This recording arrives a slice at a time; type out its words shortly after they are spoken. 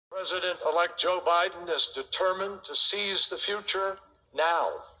President-elect Joe Biden is determined to seize the future now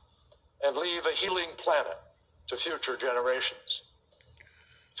and leave a healing planet to future generations.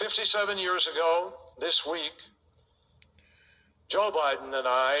 57 years ago, this week, Joe Biden and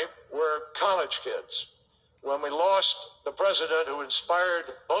I were college kids when we lost the president who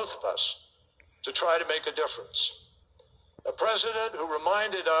inspired both of us to try to make a difference. A president who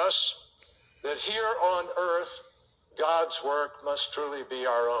reminded us that here on earth, God's work must truly be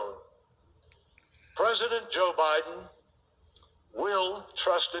our own. President Joe Biden will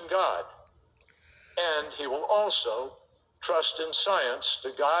trust in God, and he will also trust in science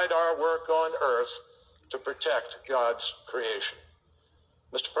to guide our work on earth to protect God's creation.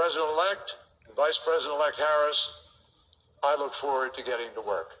 Mr. President-elect and Vice President-elect Harris, I look forward to getting to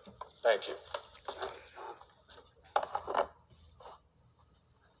work. Thank you.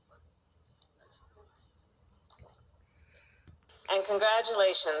 And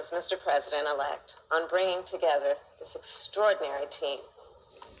congratulations, Mr. President-elect, on bringing together this extraordinary team.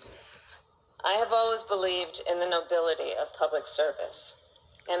 I have always believed in the nobility of public service,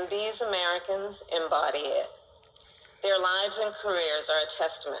 and these Americans embody it. Their lives and careers are a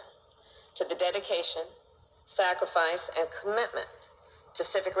testament to the dedication, sacrifice, and commitment to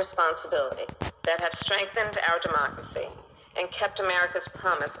civic responsibility that have strengthened our democracy and kept America's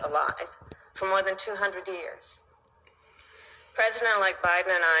promise alive for more than 200 years. President-elect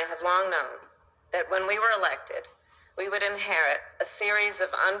Biden and I have long known that when we were elected, we would inherit a series of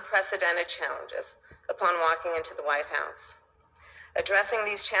unprecedented challenges upon walking into the White House. Addressing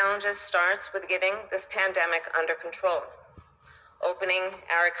these challenges starts with getting this pandemic under control, opening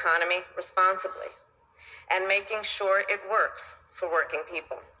our economy responsibly, and making sure it works for working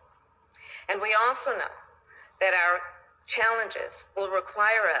people. And we also know that our challenges will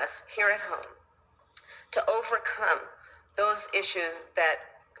require us here at home to overcome those issues that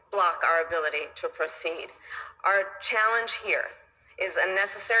block our ability to proceed. Our challenge here is a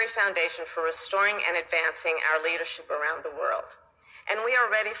necessary foundation for restoring and advancing our leadership around the world. And we are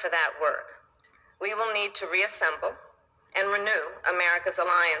ready for that work. We will need to reassemble and renew America's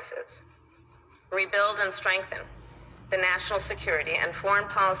alliances, rebuild and strengthen the national security and foreign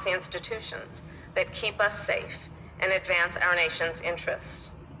policy institutions that keep us safe and advance our nation's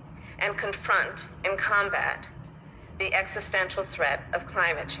interests, and confront and combat the existential threat of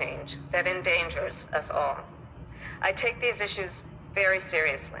climate change that endangers us all. I take these issues very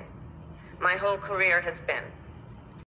seriously. My whole career has been